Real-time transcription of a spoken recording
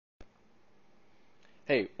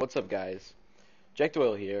Hey, what's up, guys? Jack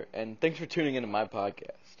Doyle here, and thanks for tuning into my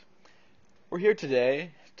podcast. We're here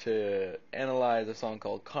today to analyze a song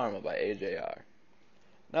called Karma by AJR.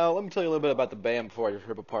 Now, let me tell you a little bit about the band before I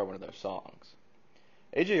rip apart one of their songs.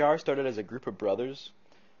 AJR started as a group of brothers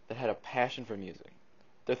that had a passion for music.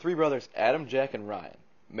 Their three brothers, Adam, Jack, and Ryan,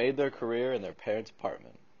 made their career in their parents'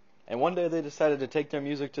 apartment. And one day they decided to take their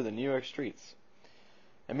music to the New York streets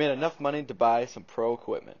and made enough money to buy some pro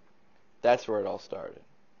equipment. That's where it all started.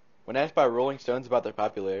 When asked by Rolling Stones about their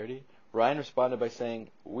popularity, Ryan responded by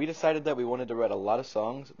saying, "We decided that we wanted to write a lot of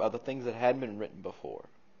songs about the things that hadn't been written before."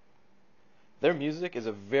 Their music is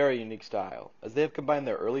a very unique style, as they have combined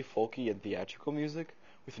their early folky and theatrical music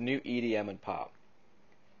with new EDM and pop.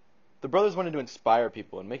 The brothers wanted to inspire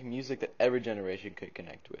people and make music that every generation could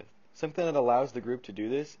connect with. Something that allows the group to do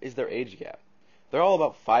this is their age gap. They're all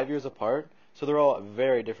about 5 years apart, so they're all at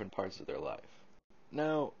very different parts of their life.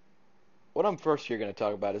 Now, what I'm first here going to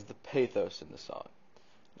talk about is the pathos in the song.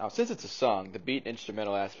 Now, since it's a song, the beat and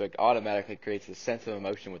instrumental aspect automatically creates this sense of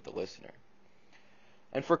emotion with the listener.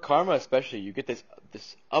 And for Karma especially, you get this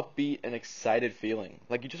upbeat and excited feeling,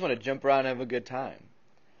 like you just want to jump around and have a good time.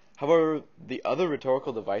 However, the other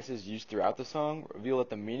rhetorical devices used throughout the song reveal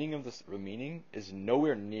that the meaning is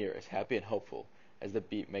nowhere near as happy and hopeful as the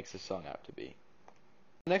beat makes the song out to be.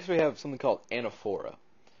 Next we have something called anaphora,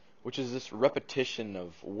 which is this repetition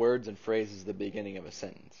of words and phrases at the beginning of a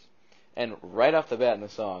sentence. And right off the bat in the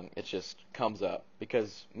song, it just comes up,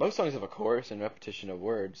 because most songs have a chorus and repetition of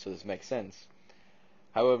words, so this makes sense.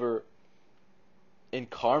 However, in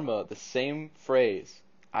Karma, the same phrase,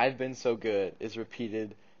 "I've been so good," is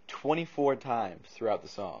repeated 24 times throughout the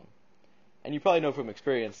song. And you probably know from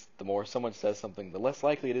experience, the more someone says something, the less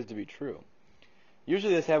likely it is to be true.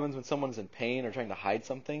 Usually this happens when someone's in pain or trying to hide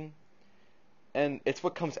something. And it's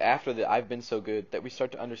what comes after the "I've been so good" that we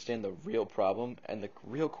start to understand the real problem and the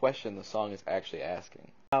real question the song is actually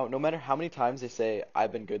asking. Now, no matter how many times they say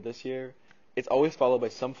 "I've been good this year," it's always followed by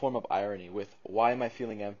some form of irony with "Why am I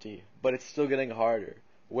feeling empty? But it's still getting harder.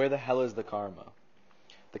 Where the hell is the karma?"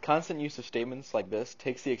 The constant use of statements like this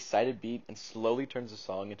takes the excited beat and slowly turns the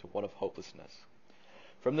song into one of hopelessness.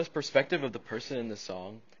 From this perspective of the person in the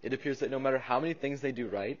song, it appears that no matter how many things they do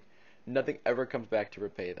right, nothing ever comes back to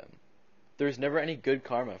repay them. There is never any good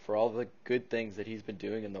karma for all the good things that he's been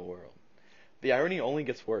doing in the world. The irony only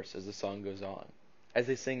gets worse as the song goes on, as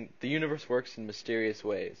they sing, "The universe works in mysterious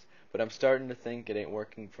ways, but I'm starting to think it ain't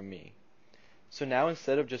working for me." So now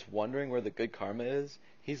instead of just wondering where the good karma is,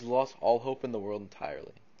 he's lost all hope in the world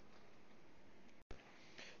entirely.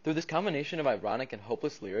 Through this combination of ironic and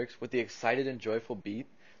hopeless lyrics with the excited and joyful beat,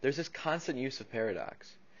 there's this constant use of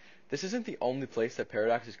paradox. This isn't the only place that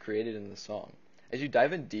paradox is created in the song. As you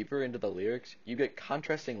dive in deeper into the lyrics, you get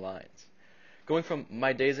contrasting lines, going from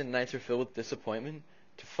 "my days and nights are filled with disappointment"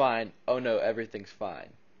 to "fine, oh no, everything's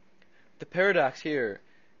fine." The paradox here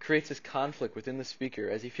creates this conflict within the speaker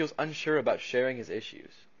as he feels unsure about sharing his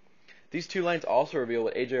issues. These two lines also reveal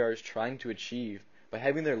what AJR is trying to achieve by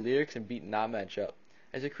having their lyrics and beat not match up,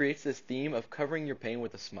 as it creates this theme of covering your pain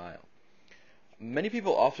with a smile. Many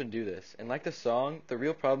people often do this, and like the song, the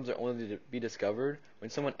real problems are only to be discovered when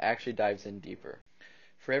someone actually dives in deeper.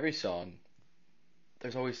 For every song,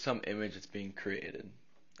 there's always some image that's being created.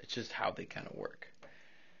 It's just how they kind of work.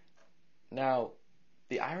 Now,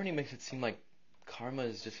 the irony makes it seem like Karma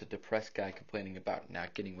is just a depressed guy complaining about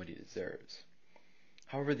not getting what he deserves.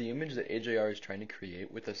 However, the image that AJR is trying to create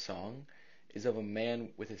with the song is of a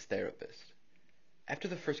man with his therapist. After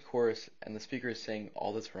the first chorus and the speaker is saying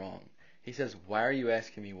all that's wrong, he says, "Why are you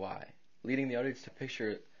asking me why?" leading the audience to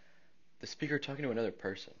picture the speaker talking to another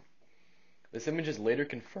person. This image is later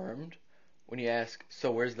confirmed when he asks,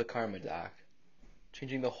 "So where's the karma, doc?"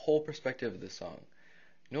 changing the whole perspective of the song.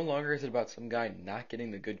 No longer is it about some guy not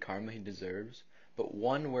getting the good karma he deserves, but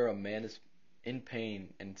one where a man is in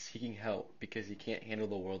pain and seeking help because he can't handle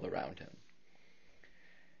the world around him.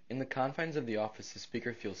 In the confines of the office, the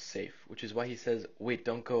speaker feels safe, which is why he says, "Wait,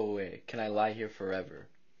 don't go away. Can I lie here forever?"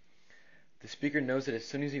 The speaker knows that as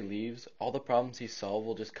soon as he leaves, all the problems he solved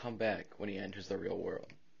will just come back when he enters the real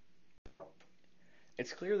world.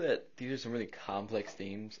 It's clear that these are some really complex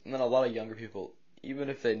themes, and that a lot of younger people, even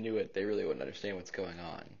if they knew it, they really wouldn't understand what's going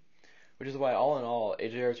on. Which is why, all in all,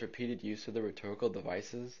 AJR's repeated use of the rhetorical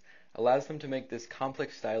devices allows them to make this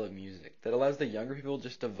complex style of music that allows the younger people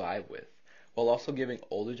just to vibe with, while also giving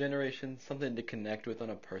older generations something to connect with on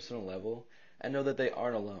a personal level and know that they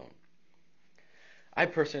aren't alone. I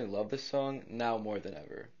personally love this song now more than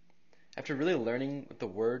ever. After really learning what the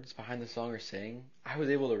words behind the song are saying, I was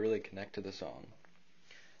able to really connect to the song.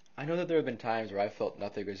 I know that there have been times where I felt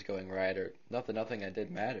nothing was going right or nothing I did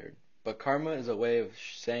mattered. but karma is a way of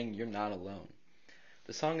saying you're not alone.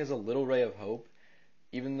 The song is a little ray of hope,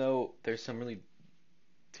 even though there's some really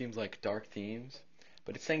seems like dark themes,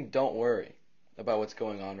 but it's saying don't worry about what's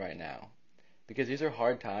going on right now. Because these are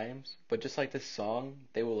hard times, but just like this song,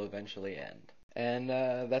 they will eventually end. And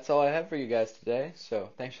that's all I have for you guys today. So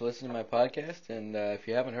thanks for listening to my podcast. And if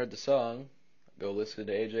you haven't heard the song, go listen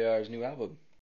to AJR's new album.